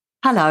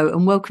Hello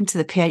and welcome to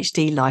the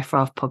PhD Life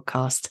Raft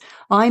podcast.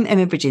 I'm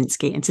Emma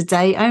Brzezinski and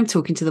today I'm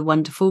talking to the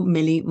wonderful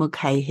Millie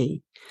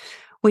Mulcahey.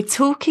 We're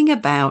talking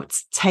about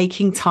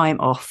taking time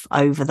off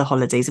over the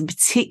holidays and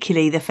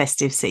particularly the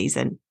festive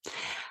season.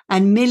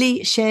 And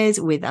Millie shares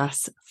with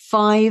us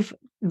 5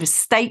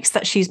 mistakes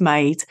that she's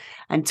made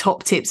and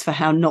top tips for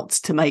how not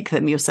to make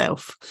them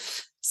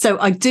yourself. So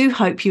I do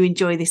hope you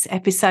enjoy this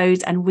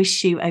episode and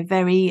wish you a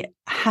very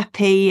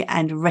happy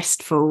and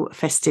restful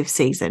festive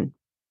season.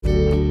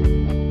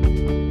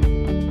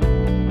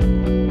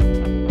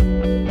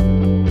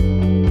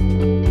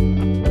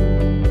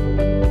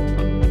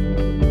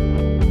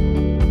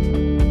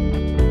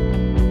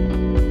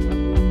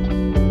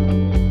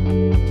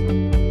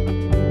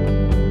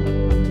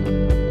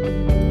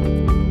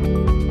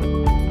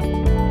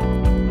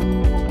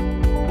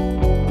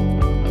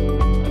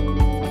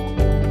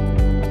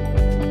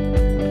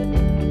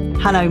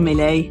 Hello,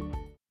 Millie.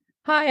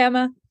 Hi,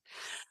 Emma.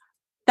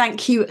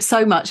 Thank you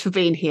so much for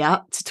being here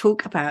to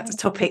talk about a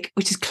topic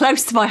which is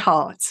close to my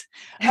heart.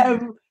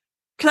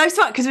 Close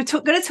to my, because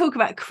we're going to talk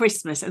about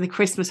Christmas and the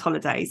Christmas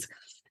holidays.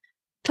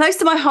 Close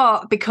to my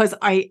heart because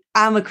I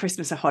am a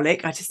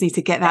Christmasaholic. I just need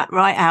to get that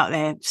right out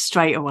there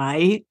straight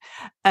away.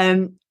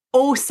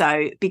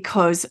 Also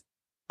because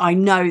I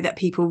know that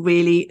people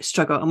really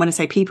struggle. And when I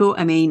say people,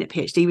 I mean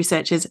PhD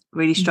researchers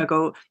really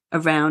struggle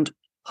around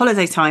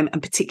holiday time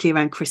and particularly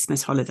around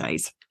Christmas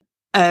holidays.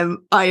 I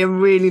am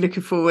really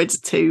looking forward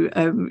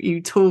to you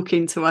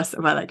talking to us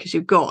about that because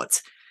you've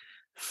got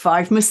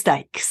 5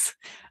 mistakes.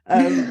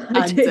 I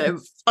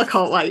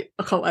can't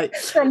wait.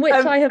 From which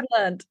I have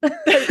learned.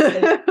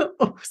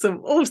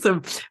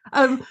 Awesome.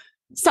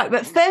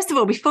 But first of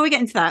all, before we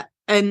get into that,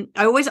 I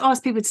always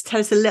ask people to tell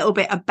us a little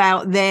bit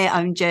about their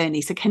own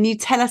journey. So can you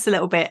tell us a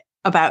little bit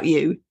about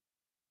you?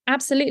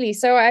 Absolutely.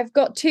 So I've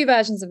got 2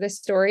 versions of this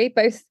story,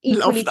 both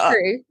equally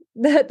true.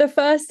 The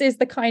first is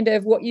the kind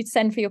of what you'd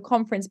send for your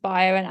conference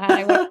bio, and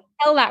I want to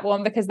tell that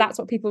one because that's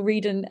what people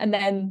read and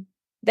then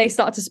they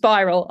start to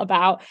spiral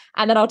about,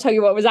 and then I'll tell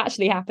you what was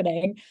actually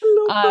happening.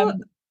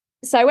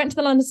 So I went to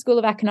the London School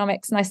of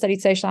Economics and I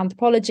studied social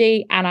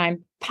anthropology, and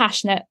I'm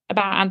passionate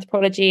about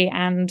anthropology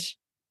and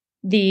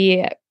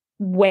the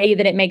way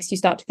that it makes you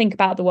start to think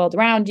about the world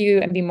around you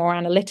and be more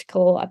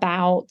analytical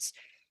about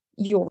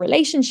your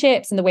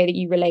relationships and the way that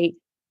you relate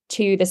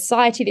to the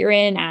society that you're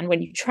in and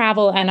when you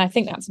travel. And I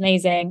think that's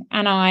amazing.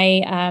 And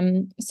I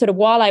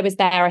while I was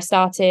there, I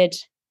started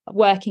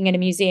working in a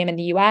museum in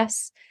the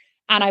US,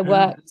 and I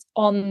worked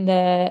on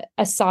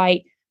a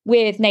site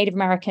with Native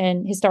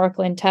American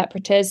historical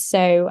interpreters,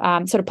 so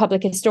sort of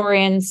public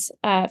historians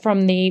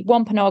from the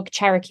Wampanoag,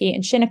 Cherokee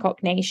and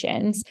Shinnecock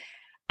nations.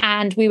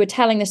 And we were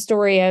telling the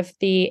story of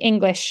the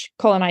English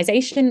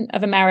colonization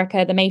of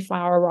America, the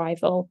Mayflower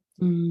arrival.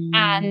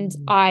 And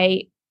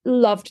I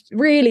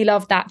really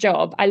loved that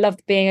job. I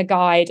loved being a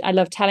guide. I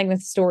loved telling the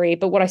story.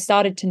 But what I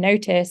started to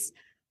notice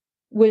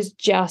was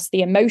just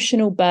the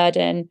emotional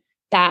burden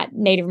that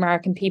Native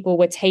American people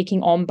were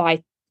taking on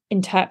by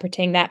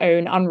interpreting their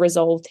own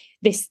unresolved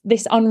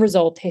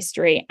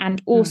history,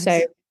 and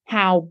also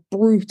how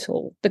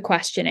brutal the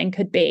questioning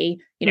could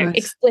be,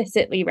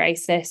 explicitly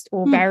racist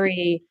or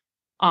very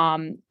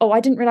I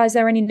didn't realize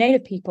there were any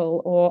Native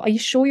people, or are you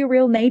sure you're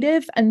real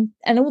Native? And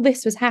all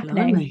this was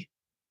happening. Blimey.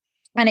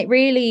 And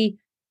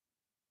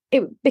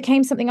it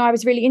became something I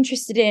was really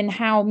interested in,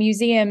 how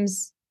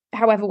museums,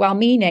 however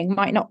well-meaning,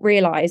 might not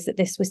realize that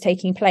this was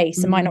taking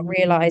place and might not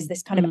realize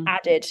this kind of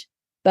added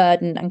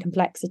burden and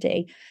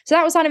complexity. So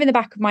that was kind of in the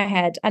back of my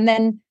head. And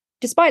then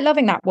despite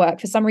loving that work,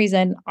 for some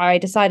reason, I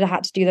decided I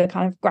had to do the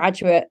kind of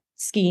graduate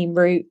scheme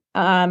route.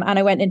 And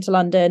I went into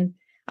London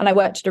and I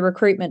worked at a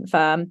recruitment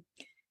firm.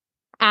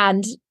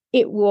 And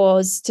it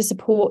was to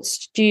support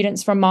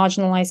students from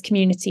marginalized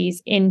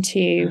communities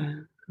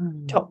into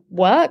top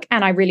work,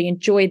 and I really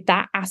enjoyed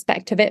that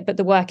aspect of it, but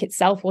the work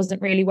itself wasn't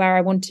really where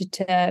I wanted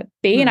to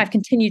be. And I've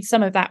continued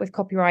some of that with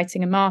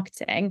copywriting and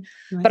marketing,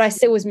 but I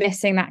still was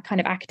missing that kind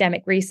of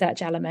academic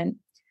research element.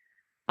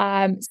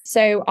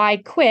 So I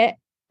quit.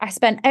 I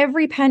spent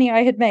every penny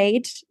I had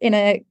made in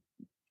a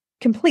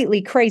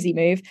completely crazy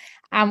move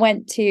and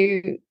went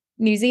to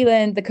New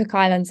Zealand, the Cook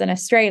Islands and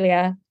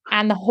Australia.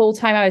 And the whole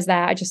time I was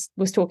there, I just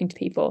was talking to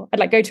people.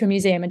 I'd go to a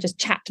museum and just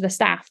chat to the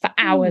staff for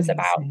hours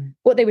about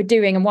what they were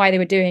doing and why they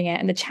were doing it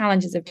and the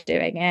challenges of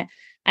doing it.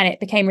 And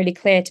it became really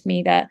clear to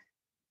me that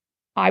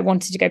I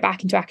wanted to go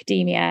back into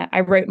academia.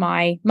 I wrote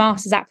my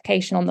master's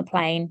application on the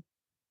plane.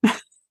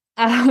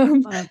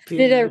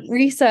 Did a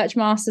research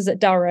master's at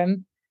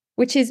Durham,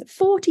 which is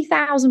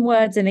 40,000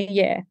 words in a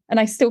year. And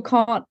I still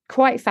can't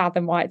quite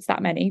fathom why it's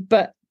that many,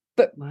 but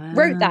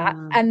wrote that,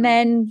 and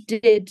then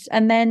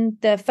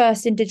the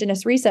first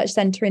Indigenous Research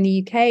Centre in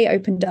the UK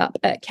opened up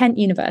at Kent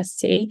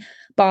University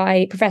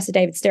by Professor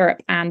David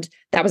Stirrup, and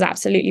that was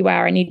absolutely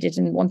where I needed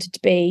and wanted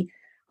to be.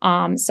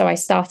 So I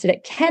started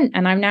at Kent,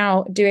 and I'm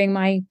now doing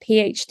my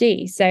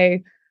PhD. So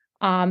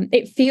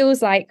it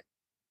feels like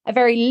a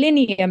very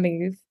linear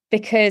move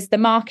because the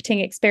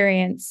marketing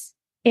experience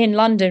in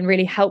London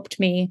really helped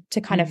me to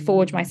kind of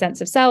forge my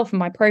sense of self and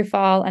my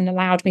profile, and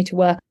allowed me to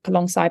work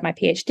alongside my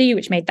PhD,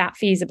 which made that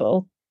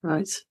feasible.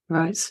 Right.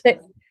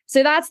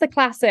 So that's the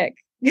classic.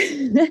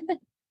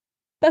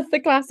 That's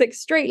the classic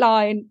straight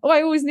line. Oh,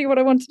 I always knew what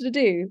I wanted to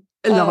do.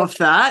 Love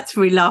that.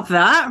 We love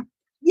that.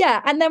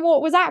 Yeah. And then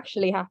what was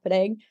actually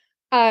happening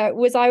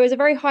was I was a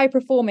very high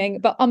performing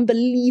but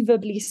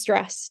unbelievably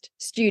stressed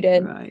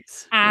student.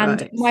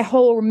 And my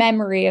whole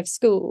memory of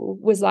school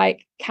was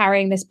like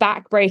carrying this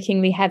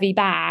back-breakingly heavy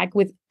bag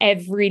with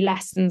every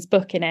lessons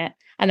book in it,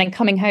 and then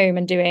coming home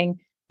and doing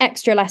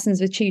extra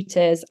lessons with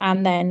tutors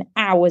and then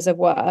hours of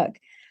work.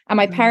 And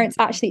my parents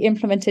actually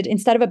implemented,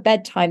 instead of a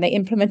bedtime, they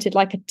implemented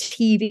like a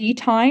TV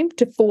time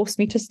to force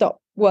me to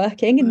stop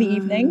working in the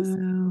evenings.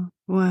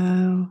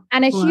 Wow.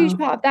 And a huge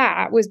part of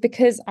that was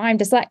because I'm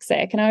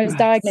dyslexic, and I was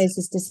diagnosed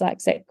as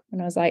dyslexic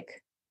when I was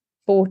like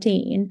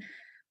 14.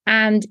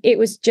 And it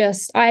was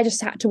just, I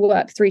just had to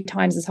work 3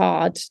 times as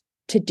hard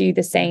to do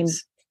the same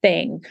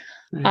thing.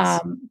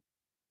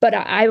 But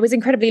I was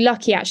incredibly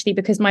lucky actually,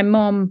 because my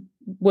mom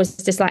was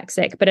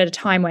dyslexic, but at a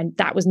time when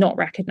that was not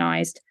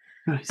recognized.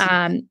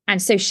 And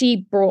so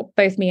she brought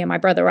both me and my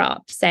brother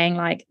up saying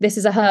like, this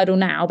is a hurdle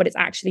now, but it's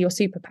actually your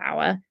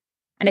superpower.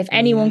 And if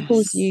anyone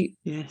calls you,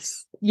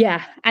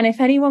 and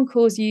if anyone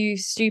calls you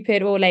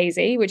stupid or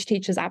lazy, which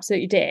teachers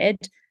absolutely did,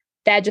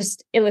 they're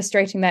just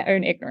illustrating their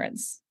own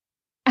ignorance.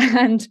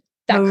 And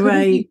that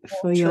hooray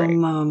for your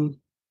mum.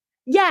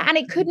 Yeah, and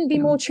it couldn't be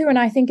more true. And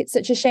I think it's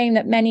such a shame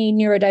that many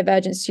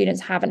neurodivergent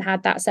students haven't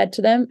had that said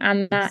to them.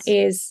 And that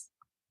is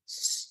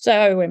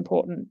so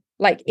important.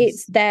 Like,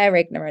 it's their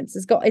ignorance.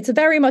 It's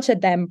very much a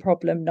them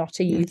problem,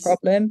 not a you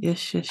problem.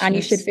 And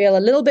you should feel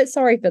a little bit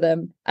sorry for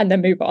them and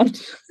then move on.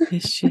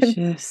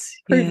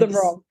 Prove them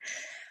wrong.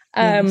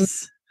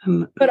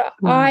 But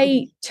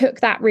I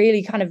took that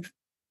really kind of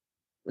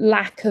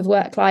lack of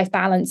work-life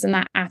balance and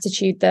that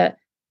attitude that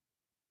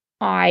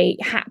I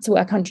had to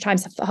work 100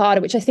 times harder,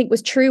 which I think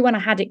was true when I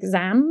had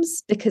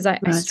exams, because I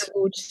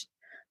struggled,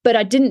 but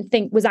I didn't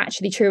think was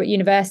actually true at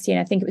university. And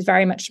I think it was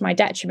very much to my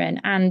detriment.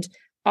 And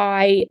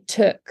I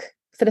took,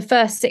 for the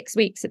first 6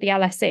 weeks at the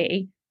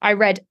LSE, I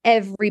read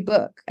every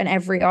book and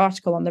every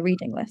article on the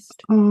reading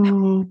list.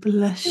 Oh,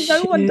 bless you.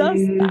 No one does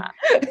that.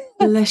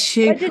 Bless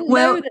you. I didn't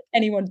know that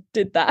anyone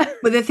did that.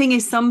 But the thing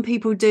is, some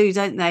people do,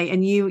 don't they?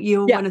 And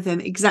you're one of them.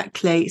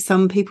 Exactly.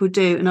 Some people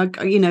do. And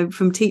I,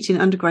 from teaching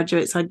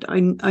undergraduates, I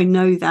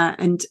know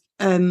that. And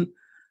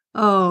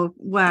oh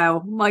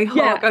wow, my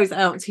heart goes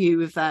out to you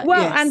with that.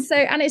 Well,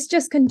 and it's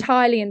just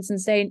entirely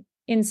unsustainable.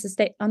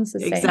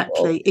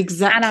 Exactly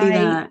and I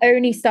that.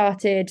 only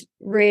started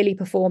really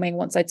performing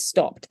once I'd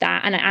stopped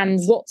that. And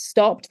what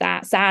stopped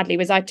that, sadly,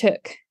 was I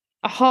took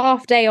a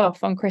half day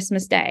off on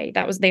Christmas Day.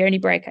 That was the only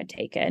break I'd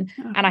taken.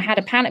 And I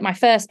had my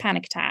first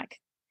panic attack,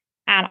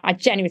 and I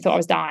genuinely thought I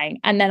was dying.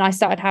 And then I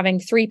started having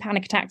 3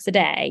 panic attacks a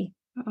day,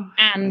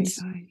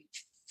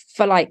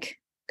 for like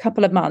a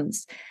couple of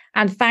months,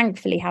 and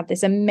thankfully had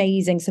this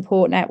amazing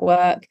support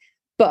network,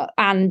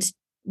 and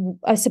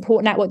a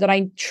support network that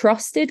I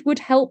trusted would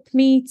help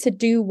me to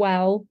do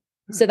well,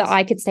 so that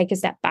I could take a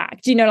step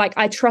back. Do you know, like,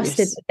 I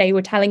trusted that they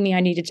were telling me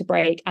I needed to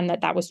break, and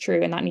that was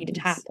true, and that needed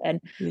to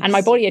happen. And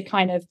my body had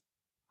kind of,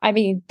 I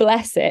mean,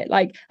 bless it,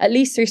 like, at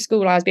least through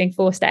school I was being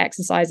forced to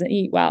exercise and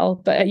eat well,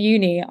 but at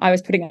uni I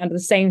was putting under the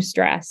same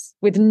stress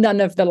with none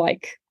of the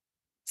like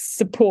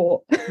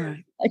support.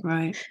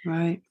 Right.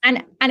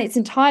 And it's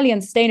entirely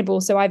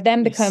unsustainable. So I've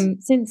then become,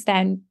 since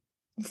then,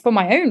 for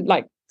my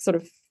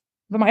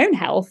own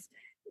health,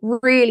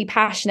 really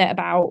passionate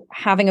about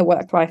having a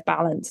work-life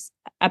balance,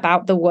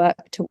 about the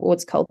work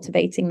towards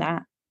cultivating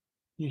that,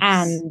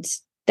 and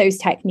those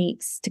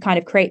techniques to kind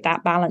of create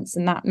that balance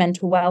and that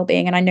mental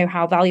well-being. And I know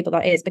how valuable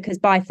that is, because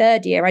by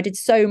 3rd year I did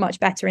so much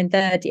better in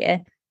 3rd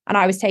year, and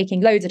I was taking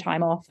loads of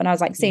time off, and I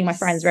was like seeing my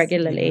friends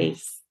regularly.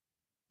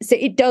 So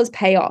it does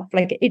pay off.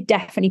 Like, it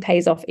definitely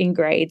pays off in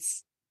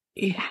grades.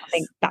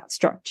 Having that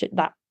structure,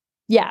 that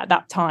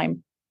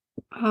time.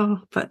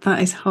 Oh, but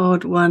that is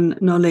hard-won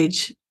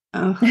knowledge.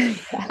 Oh.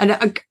 And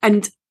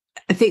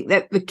I think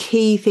that the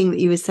key thing that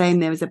you were saying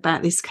there was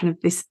about this kind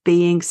of this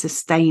being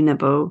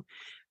sustainable,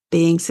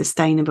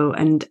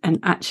 and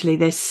actually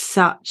there's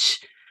such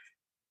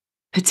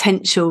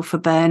potential for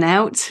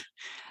burnout,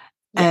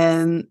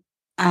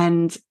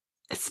 and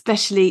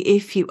especially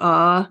if you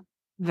are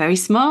very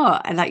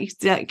smart, and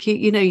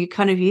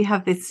you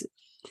have this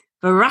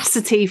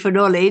voracity for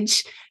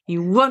knowledge,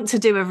 you want to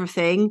do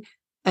everything.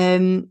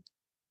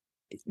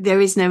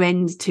 There is no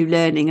end to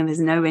learning, and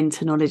there's no end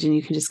to knowledge, and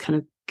you can just kind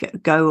of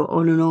go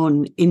on and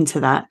on into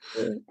that.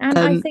 And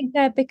I think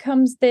there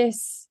becomes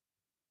this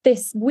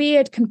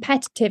weird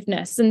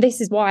competitiveness, and this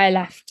is why I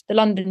left the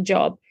London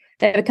job.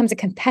 There becomes a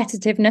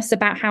competitiveness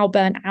about how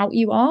burnt out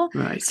you are.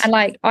 Right. And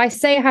like I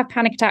say, I have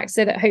panic attacks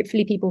so that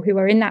hopefully people who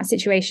are in that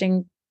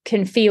situation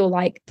can feel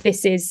like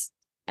this is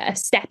a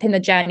step in the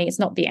journey. It's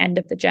not the end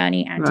of the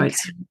journey, and you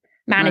can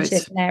manage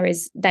this, and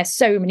there's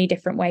so many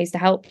different ways to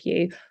help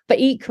you. But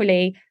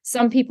equally,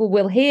 some people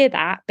will hear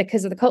that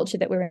because of the culture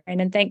that we're in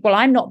and think, well,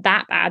 I'm not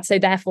that bad, so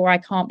therefore I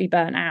can't be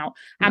burnt out.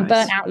 And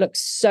burnt out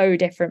looks so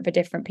different for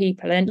different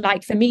people. And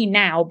like for me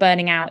now,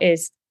 burning out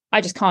is, I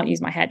just can't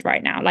use my head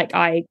right now. Like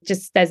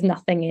there's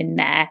nothing in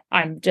there.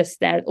 I'm just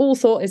there. All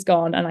thought is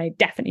gone, and I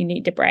definitely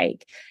need to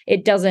break.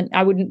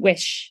 I wouldn't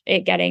wish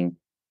it getting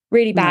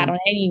really bad on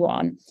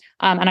anyone.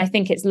 And I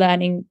think it's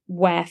learning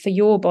where for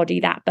your body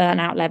that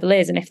burnout level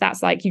is. And if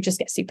that's like you just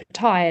get super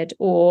tired,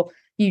 or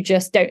you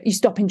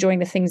stop enjoying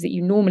the things that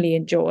you normally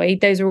enjoy,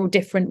 those are all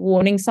different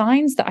warning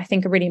signs that I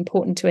think are really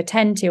important to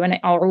attend to, and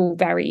are all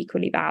very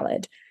equally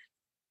valid.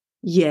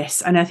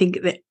 Yes. And I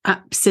think that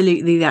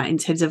absolutely that, in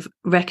terms of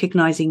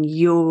recognizing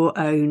your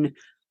own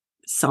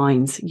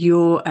signs,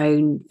 your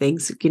own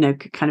things,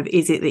 kind of,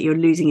 is it that you're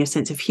losing your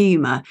sense of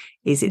humor?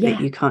 Is it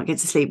that you can't get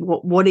to sleep?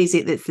 What is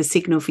it that's the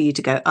signal for you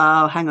to go,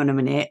 oh, hang on a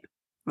minute,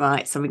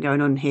 right, something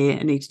going on here,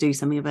 I need to do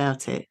something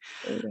about it.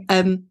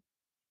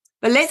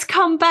 But let's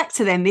come back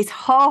to then this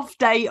half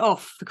day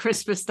off for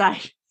Christmas Day.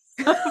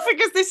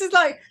 Because this is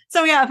like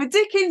something out of a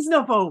Dickens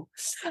novel.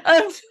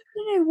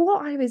 You know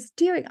what I was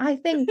doing? I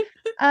think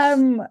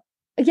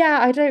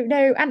I don't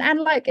know. And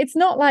like, it's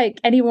not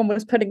like anyone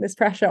was putting this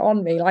pressure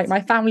on me. Like,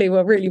 my family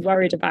were really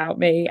worried about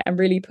me and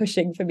really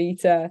pushing for me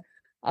to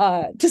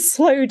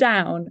slow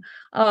down.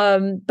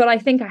 But I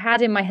think I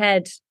had in my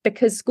head,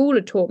 because school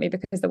had taught me,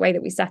 because the way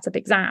that we set up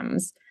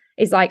exams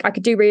is like, I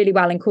could do really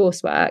well in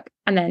coursework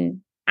and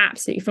then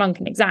absolutely flunk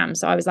an exam.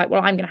 So I was like,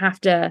 well, I'm going to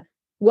have to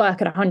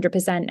work at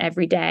 100%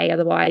 every day,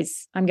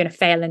 otherwise I'm going to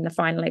fail in the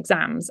final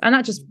exams. And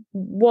that just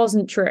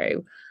wasn't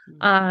true.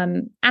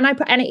 And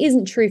it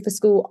isn't true for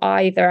school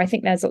either. I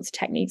think there's lots of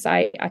techniques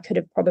I could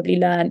have probably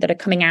learned that are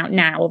coming out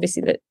now.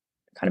 Obviously, that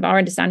kind of our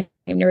understanding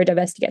of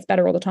neurodiversity gets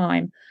better all the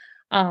time.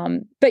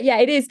 But yeah,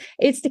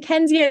 it's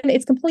Dickensian.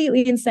 It's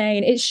completely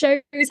insane. It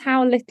shows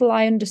how little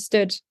I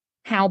understood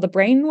how the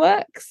brain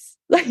works.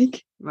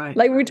 Like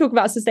when we talk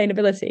about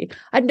sustainability,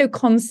 I had no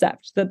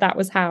concept that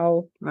was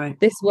how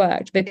this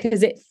worked,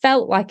 because it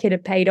felt like it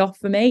had paid off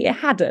for me. It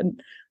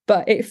hadn't,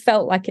 but it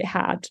felt like it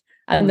had,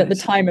 and that the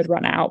time had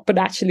run out. But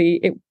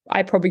actually,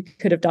 I probably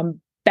could have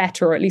done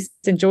better, or at least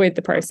enjoyed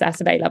the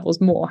process of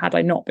A-levels more, had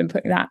I not been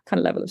putting that kind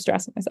of level of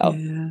stress on myself.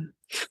 Yeah.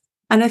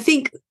 And I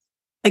think,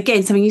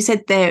 again, something you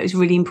said there is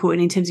really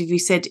important, in terms of, you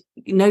said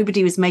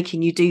nobody was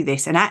making you do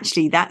this. And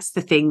actually, that's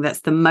the thing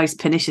that's the most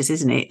pernicious,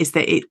 isn't it? Is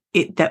that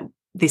that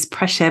this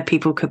pressure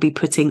people could be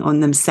putting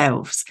on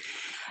themselves.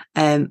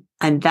 And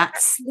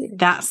that's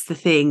the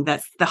thing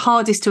that's the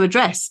hardest to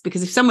address,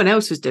 because if someone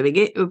else was doing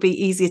it, it would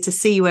be easier to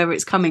see where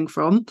it's coming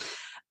from,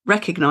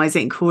 recognize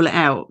it and call it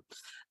out.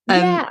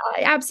 Yeah,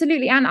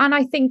 absolutely. And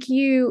I think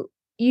you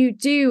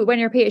do, when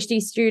you're a PhD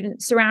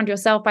student, surround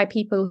yourself by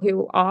people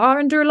who are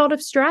under a lot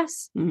of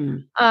stress.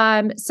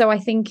 So I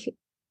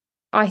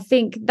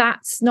think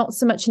that's not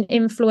so much an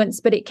influence,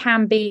 but it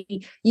can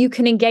be, you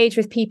can engage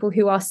with people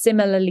who are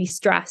similarly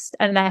stressed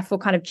and therefore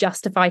kind of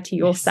justify to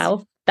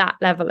yourself that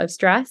level of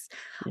stress.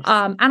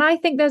 And I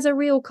think there's a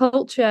real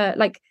culture,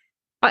 like,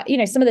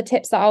 some of the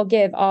tips that I'll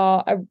give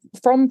are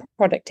from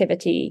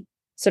productivity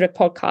sort of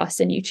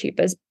podcasts and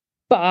YouTubers,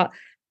 but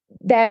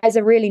there's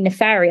a really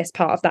nefarious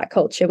part of that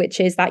culture, which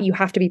is that you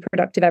have to be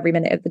productive every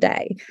minute of the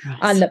day.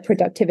 And that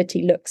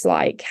productivity looks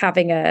like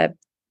having a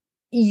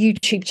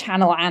YouTube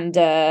channel and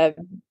a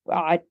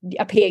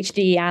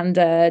PhD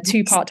and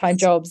 2 part-time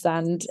jobs,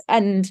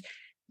 and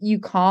you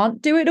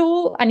can't do it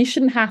all, and you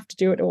shouldn't have to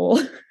do it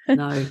all.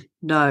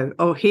 No.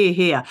 Oh,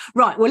 here.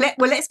 Right. Well,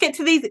 let's get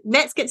to these.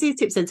 Let's get to these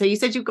tips then. So you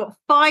said you've got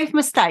 5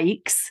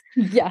 mistakes.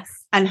 Yes.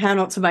 And how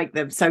not to make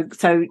them. So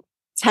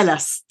tell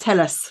us.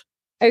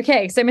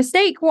 Okay, so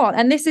mistake 1,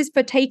 and this is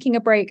for taking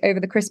a break over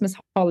the Christmas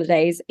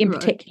holidays in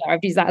particular. I've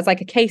used that as like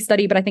a case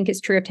study, but I think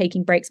it's true of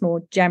taking breaks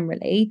more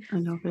generally. I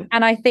love it.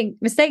 And I think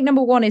mistake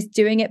number 1 is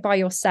doing it by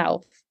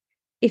yourself.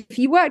 If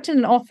you worked in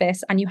an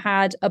office and you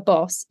had a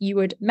boss, you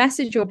would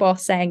message your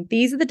boss saying,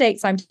 these are the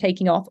dates I'm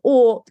taking off,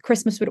 or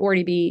Christmas would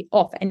already be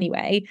off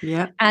anyway.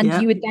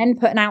 You would then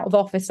put an out of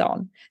office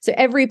on. So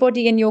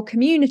everybody in your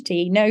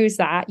community knows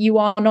that you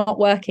are not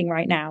working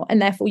right now,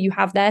 and therefore you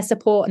have their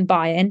support and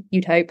buy-in,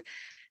 you'd hope,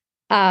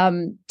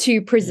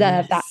 to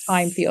preserve that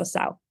time for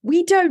yourself.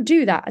 We don't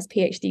do that as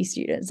PhD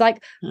students.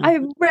 Like, I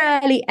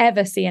rarely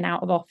ever see an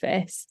out of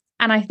office.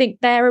 And I think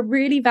they're a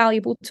really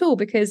valuable tool,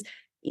 because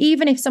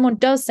even if someone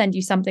does send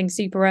you something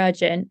super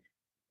urgent,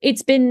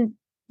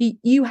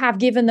 you have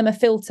given them a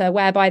filter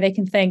whereby they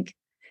can think,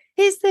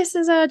 is this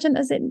as urgent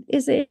as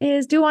it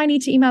is? Do I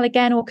need to email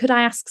again? Or could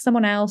I ask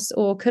someone else?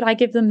 Or could I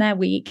give them their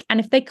week?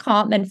 And if they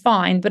can't, then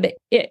fine. But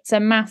it's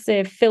a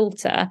massive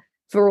filter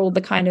for all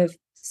the kind of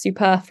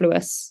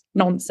superfluous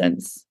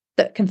nonsense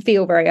that can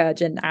feel very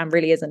urgent and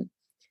really isn't.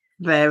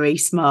 Very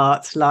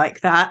smart,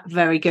 like that.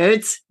 Very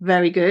good.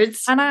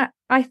 And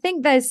I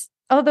think there's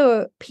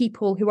other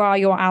people who are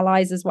your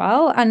allies as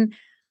well. And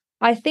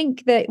I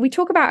think that we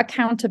talk about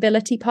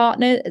accountability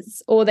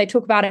partners, or they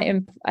talk about it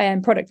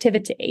in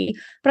productivity,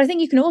 but I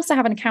think you can also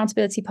have an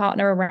accountability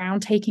partner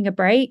around taking a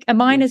break. And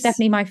mine is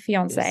definitely my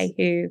fiance,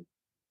 who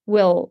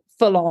will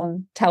full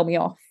on tell me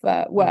off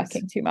for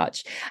working too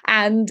much.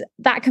 And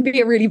that can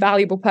be a really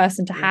valuable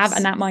person to have.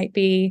 And that might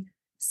be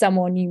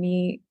someone you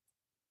meet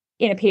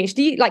in a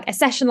PhD, like a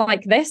session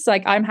like this.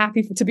 Like, I'm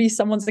happy to be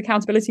someone's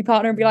accountability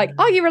partner and be like,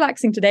 are you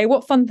relaxing today?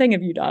 What fun thing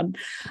have you done?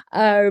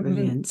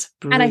 Brilliant.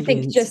 And I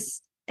think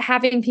just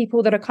having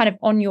people that are kind of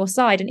on your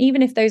side, and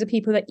even if those are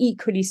people that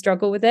equally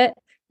struggle with it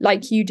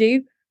like you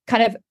do,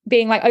 kind of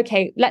being like,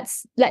 okay,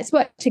 let's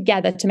work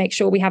together to make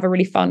sure we have a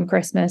really fun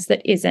Christmas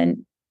that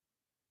isn't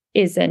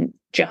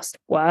just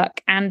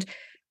work. And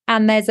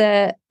there's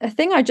a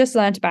thing I just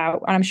learned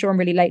about, and I'm sure I'm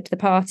really late to the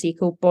party,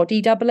 called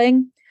body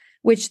doubling,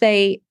 which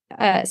they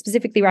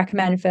specifically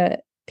recommend for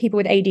people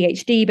with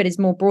ADHD, but is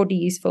more broadly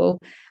useful.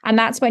 And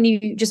that's when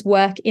you just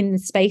work in the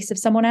space of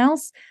someone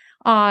else.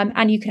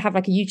 And you could have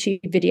like a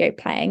YouTube video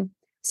playing.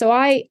 So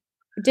I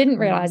didn't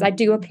realize I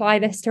do apply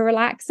this to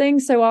relaxing.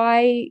 So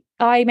I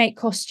make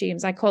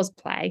costumes, I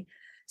cosplay.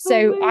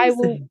 So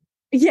amazing.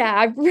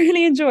 I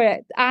really enjoy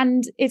it.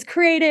 And it's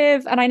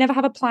creative, and I never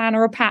have a plan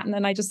or a pattern,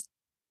 and I just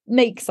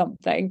make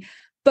something.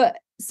 But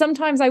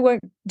sometimes I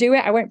won't do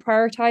it. I won't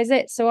prioritize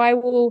it. So I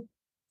will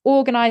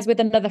organize with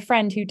another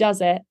friend who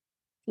does it.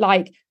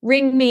 Like,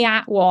 ring me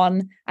at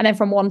 1, and then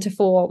from 1 to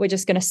 4, we're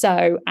just going to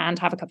sew and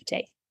have a cup of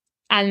tea.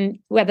 And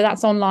whether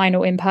that's online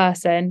or in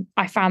person,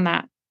 I found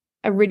that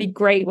a really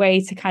great way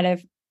to kind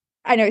of,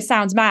 I know it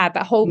sounds mad,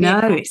 but hold me. No,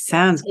 it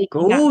sounds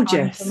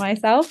gorgeous for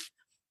myself.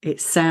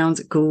 It sounds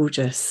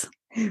gorgeous.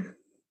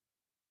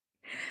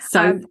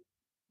 So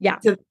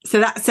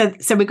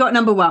we got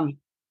number 1.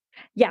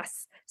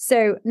 Yes.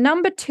 So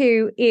number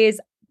 2 is,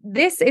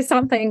 this is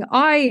something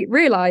I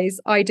realize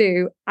I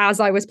do as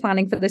I was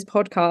planning for this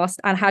podcast,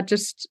 and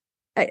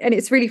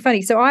it's really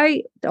funny. So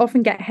I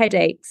often get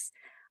headaches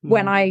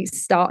when I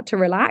start to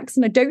relax.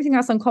 And I don't think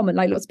that's uncommon.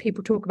 Like, lots of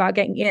people talk about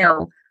getting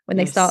ill when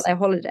they start their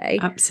holiday.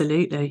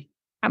 Absolutely.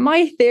 And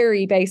my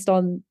theory, based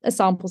on a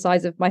sample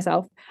size of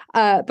myself,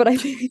 but I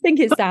think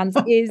it stands,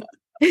 is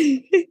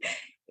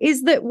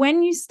that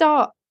when you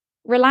start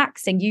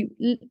relaxing,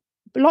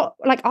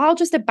 I'll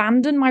just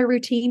abandon my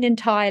routine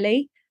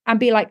entirely and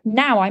be like,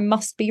 now I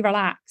must be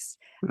relaxed.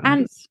 Right.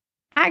 And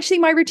actually,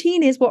 my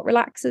routine is what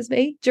relaxes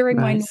me during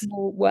my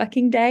normal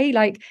working day.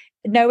 Like,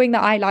 knowing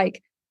that I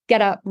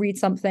get up, read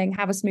something,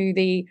 have a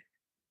smoothie.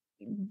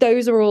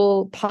 Those are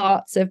all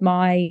parts of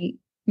my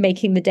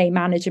making the day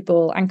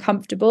manageable and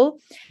comfortable.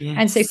 Yes.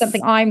 And so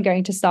something I'm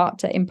going to start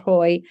to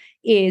employ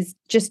is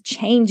just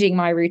changing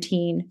my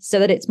routine so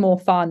that it's more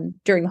fun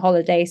during the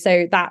holiday.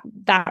 So that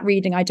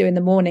reading I do in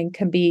the morning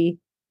can be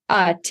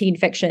teen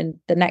fiction,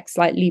 the next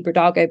like Libra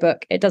Dago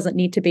book. It doesn't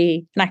need to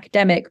be an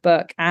academic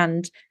book.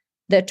 And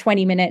the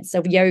 20 minutes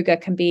of yoga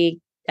can be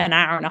an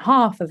hour and a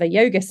half of a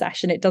yoga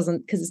session. It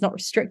doesn't, because it's not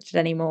restricted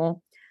anymore.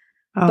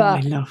 Oh, but I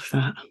love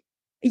that.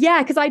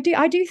 Yeah, because I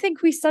do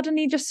think we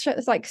suddenly just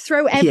like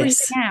throw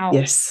everything out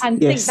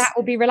and think that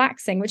will be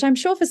relaxing, which I'm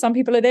sure for some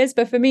people it is,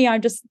 but for me,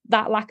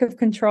 that lack of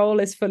control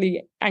is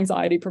fully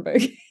anxiety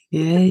provoking.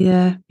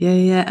 Yeah.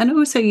 And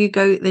also you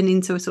go then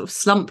into a sort of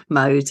slump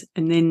mode,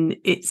 and then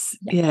it's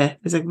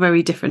there's a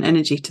very different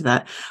energy to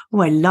that.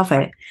 Oh, I love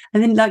it.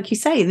 And then, like you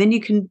say, then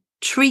you can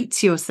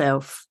treat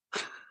yourself.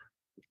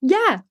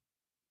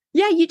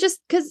 Yeah, you just,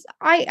 because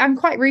I'm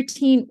quite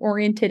routine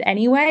oriented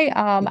anyway.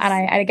 And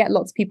I get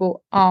lots of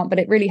people aren't, but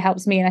it really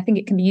helps me. And I think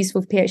it can be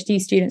useful for PhD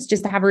students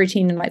just to have a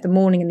routine in like the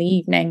morning and the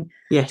evening.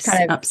 Yes,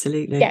 kind of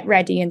absolutely. Get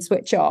ready and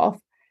switch off.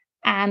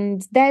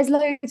 And there's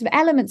loads of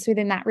elements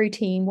within that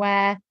routine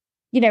where,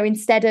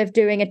 instead of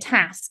doing a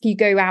task, you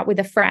go out with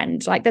a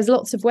friend. Like, there's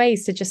lots of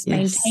ways to just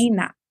maintain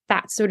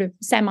that sort of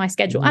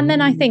semi-schedule. And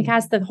then I think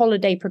as the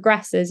holiday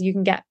progresses, you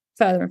can get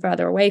further and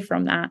further away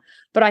from that.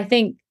 But I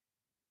think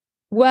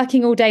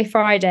working all day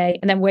Friday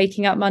and then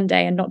waking up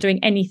Monday and not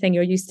doing anything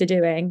you're used to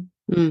doing,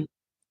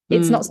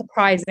 it's not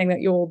surprising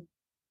that you're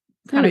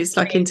it's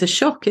like into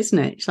shock, isn't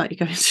it? It's like you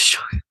go into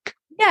shock.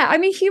 Yeah, I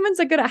mean, humans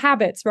are good at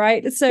habits,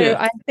 right? So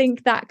I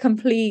think that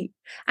complete,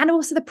 and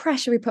also the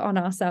pressure we put on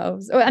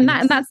ourselves. And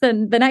that's the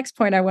next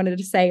point I wanted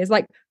to say is,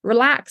 like,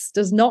 relax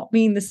does not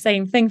mean the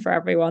same thing for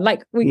everyone.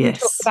 Like we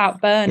talked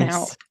about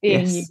burnout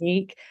being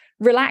unique.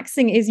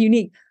 Relaxing is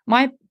unique.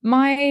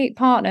 My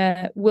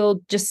partner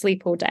will just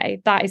sleep all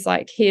day. That is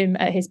like him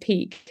at his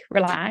peak,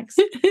 relax.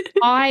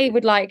 I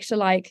would like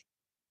to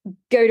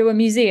go to a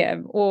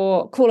museum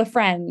or call a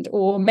friend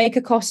or make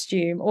a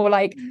costume, or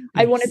I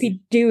want to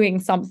be doing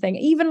something.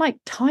 Even like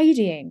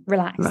tidying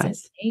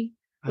relaxes me,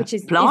 which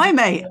is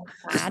blimey.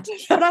 Bad.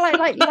 But I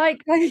like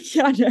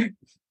I know.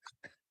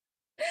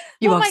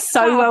 You are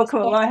so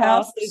welcome at my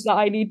house. Is that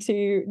I need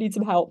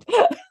some help.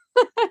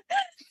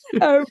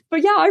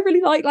 But yeah, I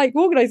really like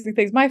organizing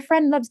things. My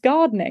friend loves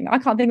gardening. I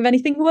can't think of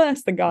anything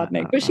worse than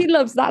gardening, but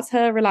that's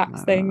her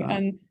relaxed thing.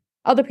 And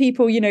other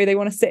people, they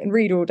want to sit and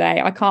read all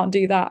day. I can't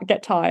do that. I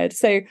get tired.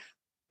 So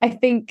I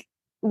think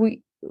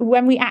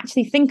when we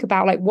actually think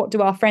about like, what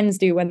do our friends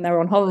do when they're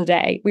on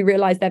holiday, we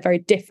realize they're very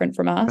different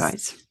from us.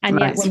 Right. And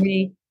yet when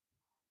we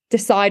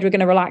decide we're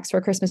going to relax for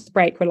a Christmas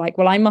break, we're like,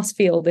 well, I must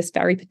feel this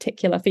very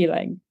particular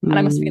feeling, and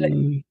I must feel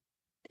it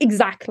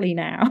exactly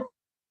now.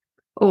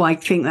 Oh, I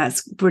think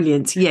that's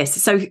brilliant. Yes.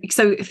 So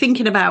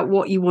thinking about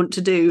what you want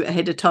to do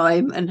ahead of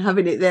time and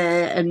having it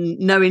there and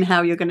knowing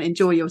how you're going to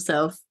enjoy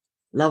yourself.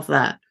 Love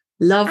that.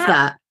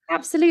 That.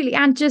 Absolutely.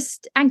 And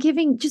just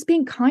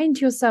being kind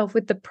to yourself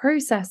with the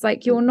process.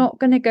 Like, you're not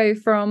going to go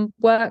from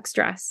work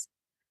stress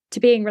to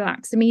being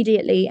relaxed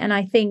immediately. And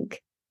I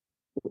think,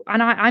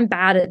 and I'm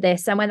bad at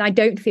this. And when I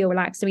don't feel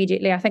relaxed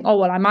immediately, I think, oh,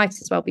 well, I might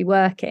as well be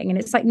working. And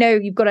it's like, no,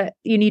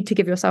 you need to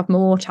give yourself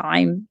more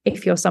time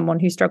if you're someone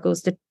who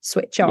struggles to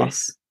switch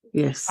off.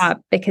 Yes.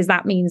 Because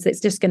that means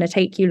it's just going to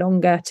take you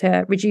longer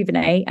to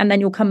rejuvenate, and then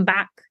you'll come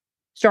back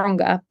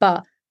stronger.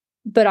 But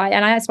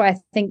that's why I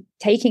think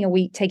taking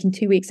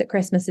 2 weeks at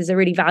Christmas is a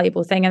really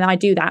valuable thing. And I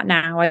do that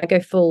now. I go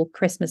full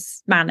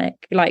Christmas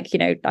manic. Like,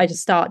 I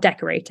just start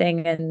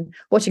decorating and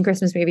watching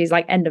Christmas movies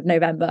like end of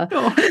November.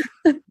 Oh,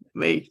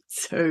 me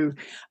too.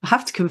 I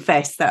have to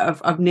confess that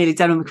I've nearly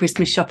done all my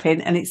Christmas shopping,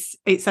 and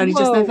it's only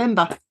just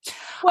November.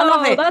 Whoa, I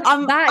love it.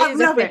 I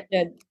love it.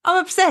 I'm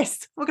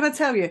obsessed. What can I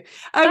tell you?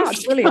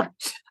 That's brilliant.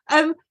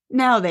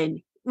 Now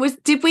then,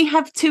 did we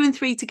have 2 and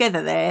 3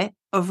 together there?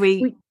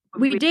 We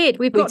did.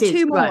 We've got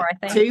 2 more, right.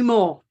 I think.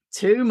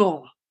 2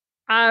 more.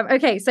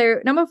 Okay, so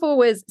number 4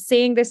 was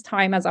seeing this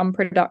time as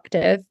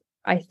unproductive.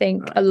 I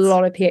think a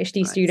lot of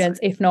PhD students,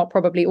 if not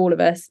probably all of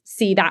us,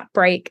 see that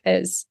break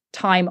as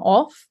time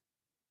off.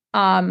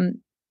 And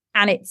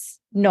it's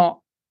not,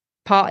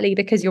 partly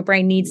because your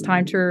brain needs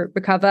time to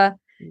recover.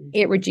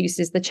 It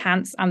reduces the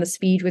chance and the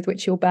speed with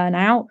which you'll burn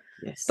out.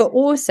 Yes. But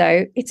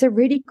also, it's a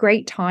really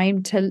great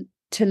time to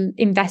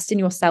invest in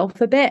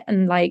yourself a bit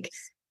and like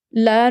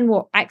learn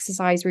what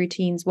exercise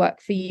routines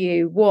work for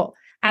you,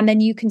 and then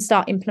you can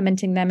start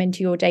implementing them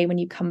into your day when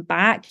you come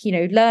back.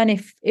 Learn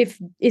if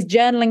is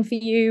journaling for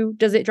you,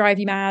 does it drive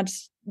you mad?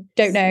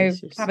 Don't know.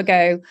 Have a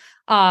go.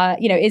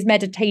 Is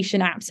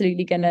meditation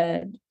absolutely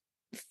gonna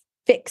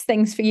fix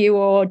things for you,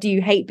 or do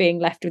you hate being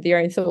left with your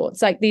own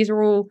thoughts? Like, these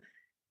are all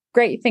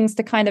great things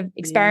to kind of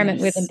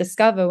experiment with and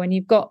discover when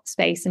you've got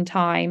space and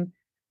time.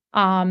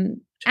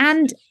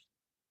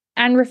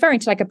 And referring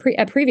to like a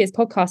previous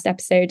podcast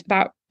episode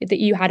that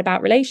you had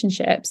about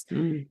relationships,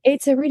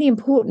 it's a really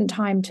important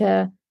time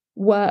to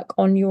work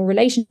on your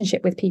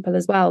relationship with people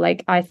as well.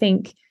 Like, I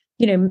think,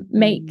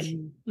 make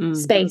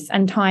space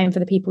and time for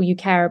the people you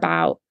care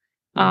about.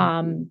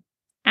 And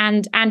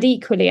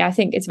equally, I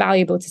think it's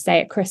valuable to say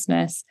at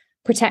Christmas,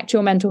 protect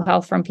your mental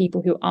health from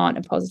people who aren't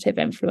a positive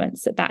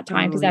influence at that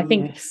time. Because I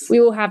think we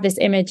all have this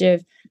image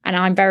of, and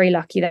I'm very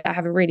lucky that I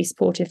have a really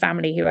supportive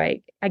family who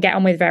I get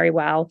on with very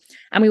well.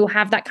 And we will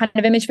have that kind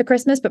of image for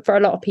Christmas. But for a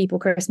lot of people,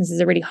 Christmas is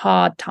a really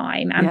hard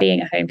time, and being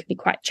at home can be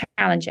quite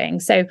challenging.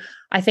 So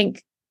I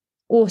think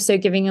also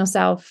giving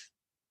yourself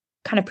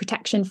kind of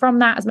protection from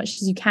that as much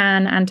as you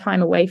can, and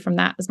time away from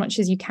that as much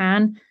as you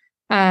can,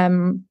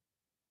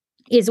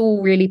 is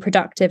all really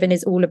productive, and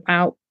is all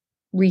about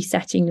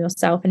resetting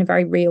yourself in a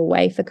very real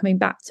way for coming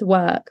back to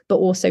work, but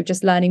also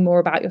just learning more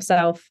about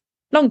yourself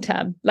long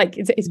term. Like,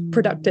 it's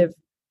productive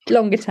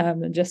longer term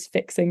than just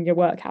fixing your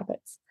work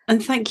habits.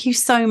 And thank you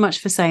so much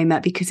for saying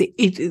that, because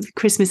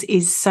Christmas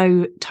is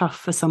so tough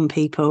for some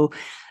people,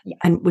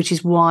 and which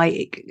is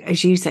why,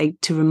 as you say,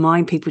 to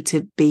remind people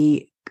to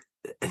be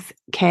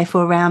careful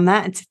around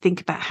that and to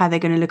think about how they're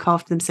going to look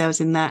after themselves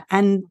in that,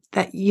 and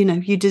that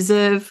you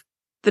deserve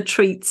the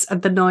treats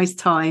and the nice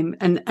time,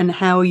 and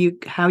how you're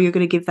going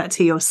to give that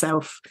to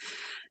yourself.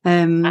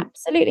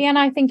 Absolutely. And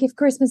I think if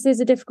Christmas is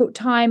a difficult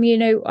time,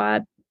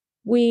 if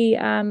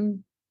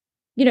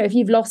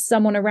you've lost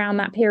someone around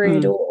that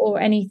period or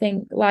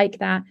anything like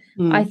that,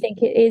 I think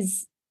it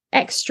is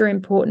extra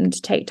important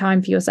to take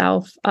time for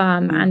yourself,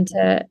 and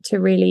to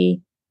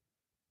really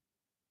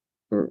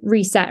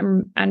reset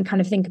and kind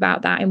of think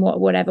about that in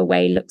whatever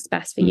way looks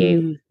best for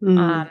you.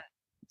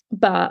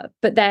 But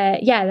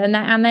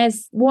and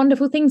there's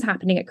wonderful things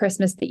happening at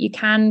Christmas that you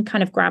can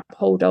kind of grab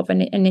hold of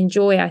and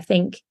enjoy, I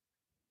think,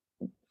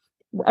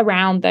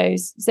 around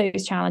those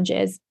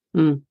challenges.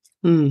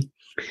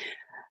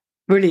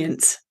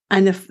 Brilliant.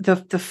 And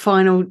the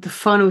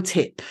final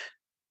tip.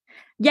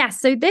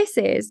 Yes, so this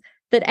is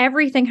that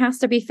everything has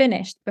to be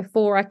finished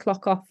before I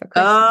clock off for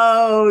Christmas.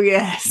 Oh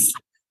yes.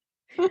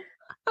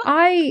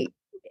 I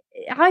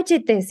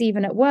did this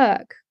even at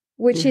work,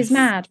 which is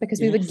mad, because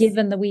we were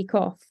given the week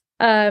off.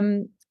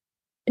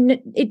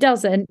 It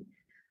doesn't.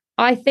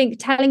 I think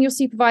telling your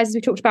supervisors,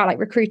 we talked about like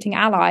recruiting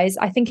allies.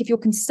 I think if you're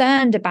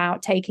concerned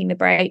about taking the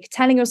break,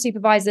 telling your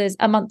supervisors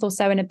a month or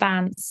so in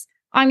advance,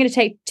 I'm going to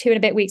take 2 and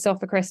a bit weeks off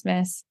for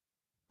Christmas.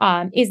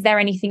 Is there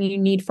anything you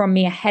need from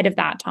me ahead of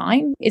that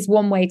time? Is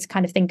one way to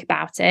kind of think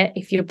about it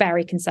if you're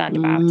very concerned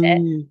about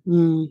it.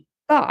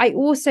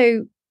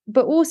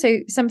 But also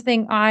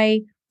something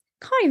I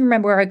can't even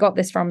remember where I got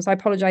this from, so I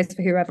apologize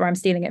for whoever I'm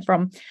stealing it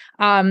from.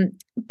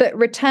 But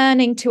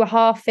returning to a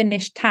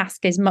half-finished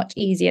task is much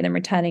easier than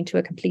returning to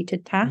a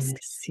completed task.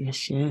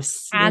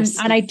 Yes.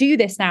 And I do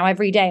this now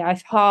every day.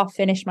 I've half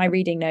finished my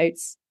reading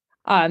notes,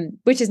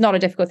 which is not a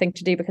difficult thing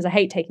to do because I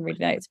hate taking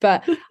reading notes,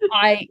 but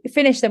I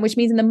finish them, which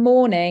means in the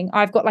morning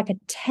I've got like a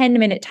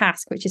 10-minute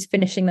task, which is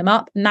finishing them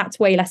up. And that's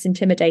way less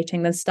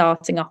intimidating than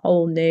starting a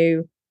whole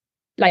new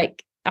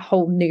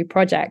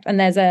project. And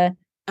there's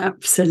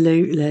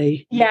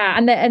absolutely. Yeah.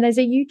 And there's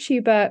a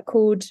YouTuber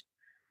called,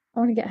 I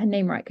want to get her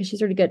name right because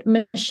she's really good,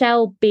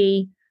 Michelle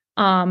B.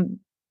 And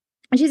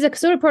she's a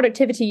sort of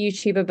productivity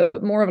YouTuber,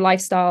 but more of a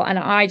lifestyle. And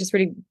I just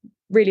really,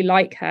 really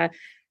like her.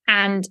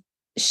 And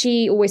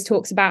she always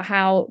talks about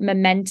how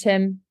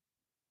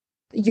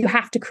you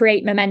have to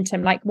create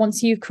momentum. Like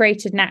once you've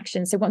created an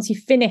action, so once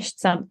you've finished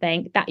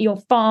something, that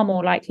you're far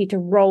more likely to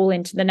roll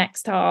into the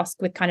next task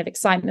with kind of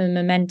excitement and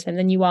momentum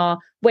than you are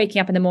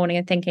waking up in the morning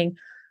and thinking,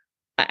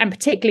 and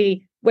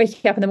particularly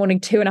waking up in the morning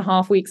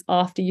 2.5 weeks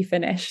after you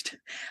finished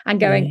and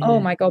going, oh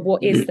my God,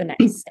 what is the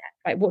next step?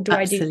 Like, what do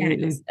I do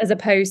next? As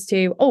opposed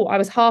to, I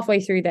was halfway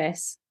through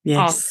this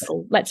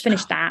article. Let's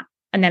finish that.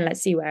 And then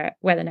let's see where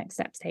the next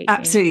steps take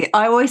Absolutely. you.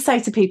 I always say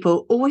to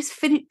people, always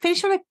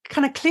finish on a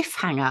kind of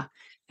cliffhanger.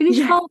 Finish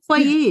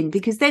halfway in,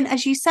 because then,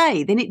 as you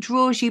say, then it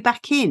draws you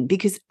back in,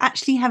 because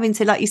actually having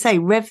to, like you say,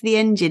 rev the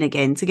engine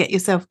again to get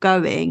yourself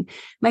going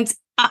makes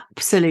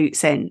absolute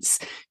sense.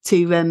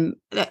 To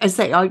as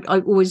I say, I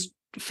always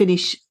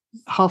finish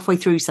halfway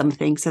through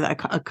something so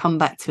that I come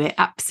back to it.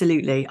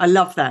 Absolutely. I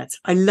love that.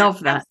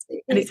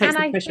 Absolutely. And it takes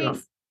the pressure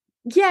off.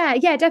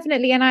 Yeah,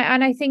 definitely. And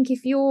I think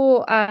if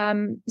you're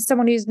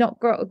someone who's not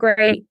got a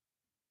great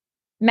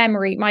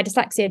memory, my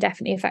dyslexia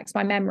definitely affects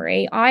my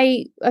memory.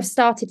 I have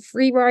started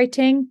free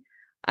writing.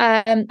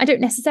 I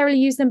don't necessarily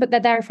use them, but they're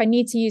there if I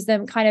need to use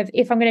them. Kind of,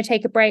 if I'm going to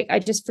take a break, I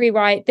just free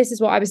write. This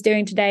is what I was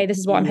doing today. This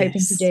is what I'm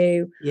hoping to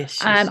do. Yes.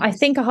 I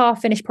think a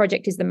half-finished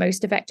project is the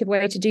most effective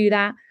way to do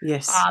that.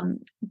 Yes.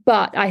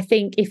 But I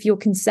think if you're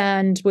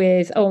concerned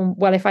with,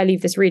 if I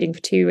leave this reading for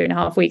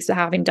 2.5 weeks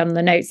without having done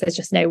the notes, there's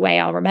just no way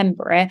I'll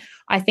remember it.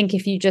 I think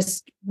if you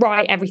just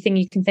write everything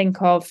you can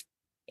think of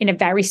in a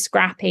very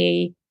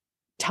scrappy,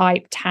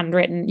 typed,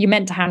 handwritten, you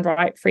meant to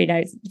handwrite free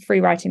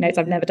writing notes.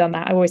 I've never done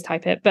that. I always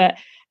type it, but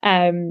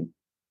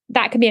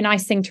that can be a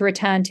nice thing to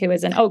return to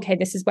as okay,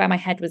 this is where my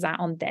head was at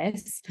on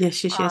this.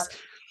 Yes.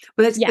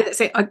 Well, let's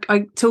say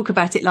I talk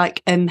about it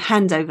like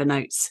handover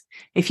notes.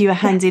 If you are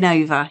handing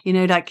over,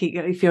 like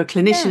if you're a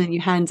clinician and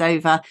you hand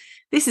over,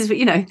 this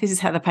is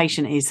how the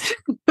patient is.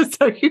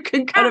 So you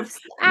can kind of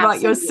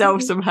write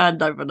yourself some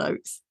handover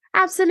notes.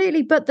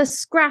 Absolutely. But the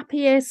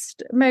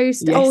scrappiest,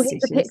 most,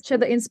 here's a picture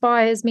that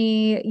inspires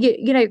me.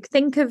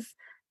 Think of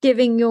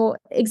giving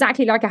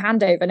exactly like a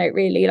handover note,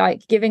 really,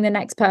 like giving the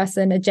next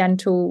person a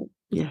gentle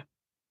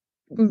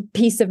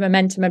piece of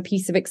momentum, a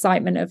piece of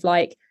excitement of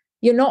like,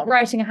 you're not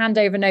writing a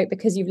handover note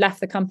because you've left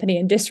the company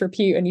in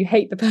disrepute and you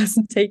hate the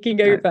person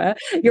taking over.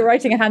 You're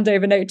writing a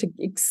handover note to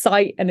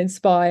excite and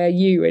inspire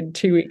you in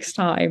 2 weeks'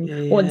 time,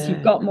 once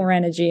you've got more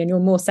energy and you're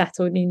more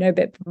settled and you know a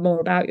bit more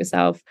about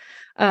yourself.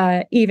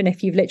 Even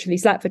if you've literally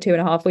slept for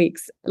 2.5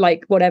 weeks,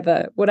 like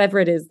whatever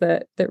it is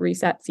that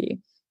resets you.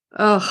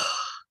 Oh,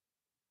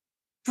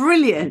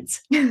 brilliant.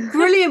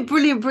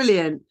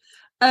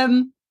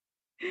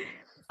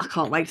 I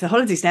can't wait for the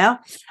holidays now.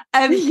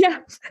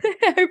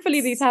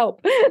 Hopefully these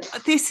help.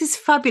 This is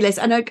fabulous.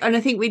 And I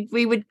think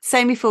we were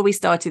saying before we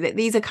started that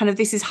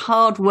this is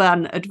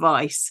hard-won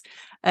advice.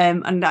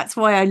 And that's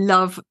why I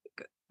love,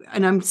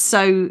 and I'm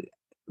so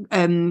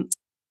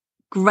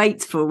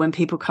grateful when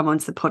people come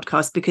onto the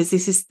podcast, because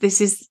this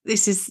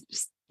is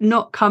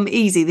not come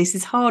easy. This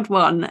is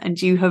hard-won,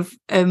 and you have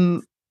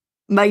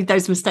made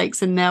those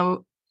mistakes and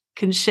now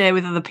can share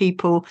with other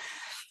people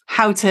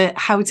how to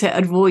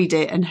avoid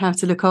it and how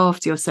to look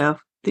after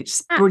yourself.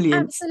 It's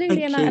brilliant.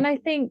 Absolutely. And I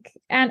think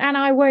and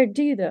I won't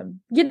do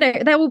them.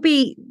 There will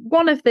be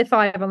one of the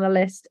 5 on the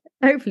list,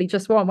 hopefully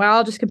just one, where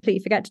I'll just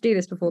completely forget to do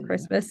this before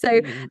Christmas.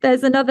 So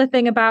there's another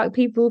thing about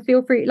people,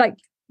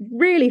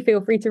 really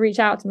feel free to reach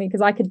out to me,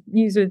 because I could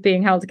use with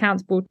being held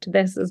accountable to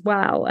this as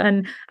well.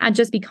 And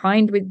just be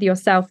kind with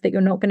yourself, that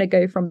you're not going to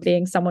go from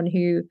being someone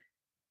who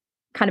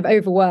kind of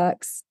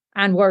overworks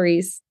and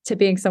worries to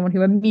being someone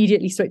who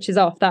immediately switches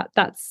off. But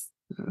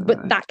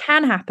that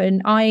can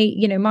happen.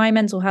 My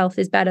mental health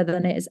is better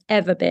than it has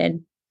ever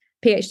been.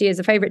 PhD is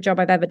a favorite job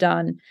I've ever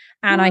done.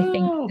 And I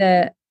think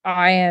that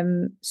I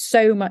am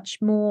so much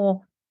more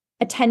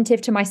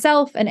attentive to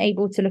myself and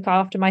able to look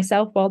after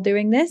myself while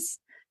doing this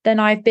than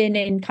I've been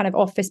in kind of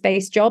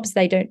office-based jobs.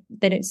 They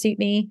don't suit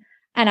me.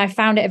 And I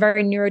found it a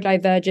very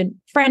neurodivergent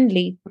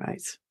friendly.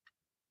 Right.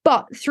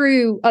 But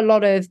through a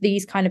lot of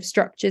these kind of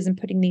structures and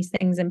putting these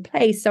things in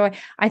place. So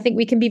I think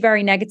we can be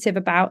very negative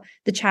about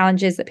the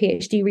challenges that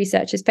PhD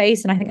researchers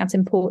face. And I think that's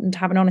important to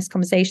have an honest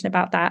conversation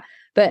about that.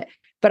 But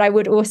I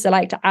would also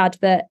like to add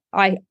that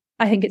I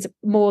think it's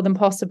more than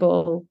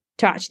possible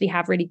to actually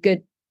have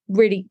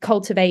really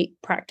cultivate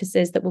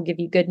practices that will give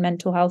you good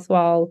mental health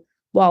while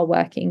while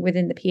working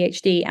within the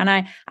PhD. And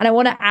I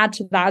want to add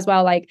to that as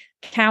well, like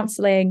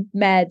counseling,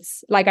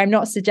 meds. Like, I'm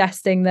not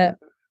suggesting that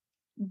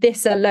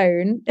this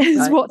alone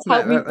is what's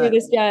helped me through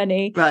this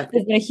journey. There's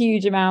been a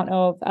huge amount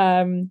of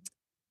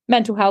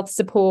mental health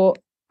support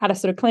at a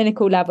sort of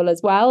clinical level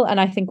as well. And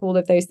I think all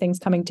of those things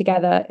coming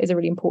together is a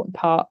really important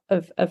part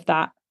of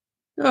that.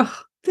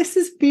 Oh, this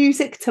is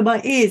music to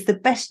my ears. The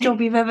best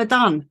job you've ever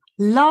done.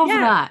 Love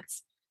that.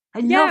 I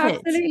love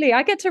it. Absolutely.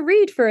 I get to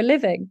read for a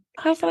living.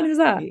 How fun is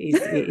that?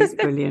 It is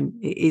brilliant.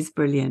 It is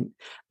brilliant.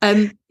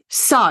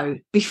 So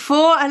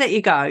before I let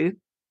you go,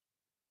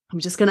 I'm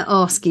just going to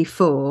ask you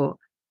for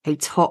a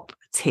top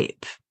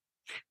tip,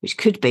 which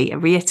could be a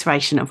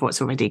reiteration of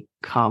what's already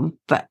come.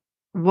 But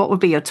what would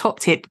be your top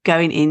tip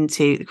going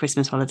into the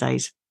Christmas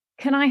holidays?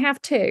 Can I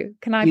have two?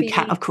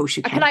 Of course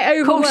you can. Can I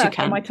overwork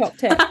on my top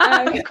tip?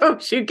 Of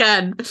course you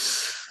can.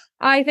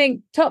 I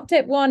think top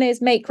tip 1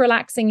 is make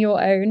relaxing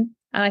your own.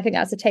 And I think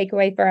that's a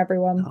takeaway for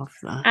everyone. Love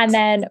that. And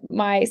then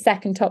my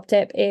second top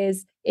tip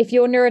is, if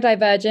you're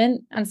neurodivergent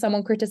and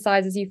someone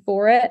criticizes you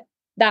for it,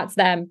 that's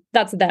them.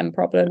 That's a them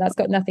problem. That's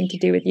got nothing to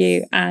do with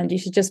you. And you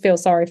should just feel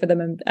sorry for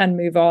them and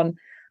move on.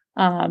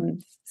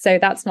 So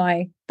that's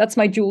my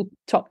dual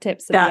top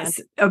tips. That's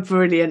a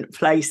brilliant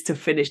place to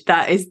finish.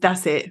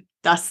 That's it.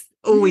 That's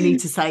all we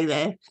need to say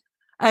there.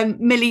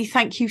 Millie,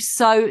 thank you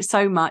so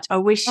much. I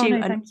wish you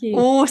an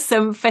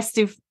awesome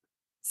festive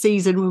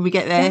season when we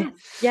get there.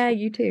 Yeah,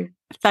 you too.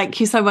 Thank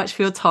you so much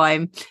for your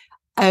time.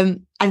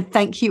 And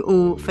thank you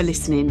all for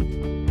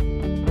listening.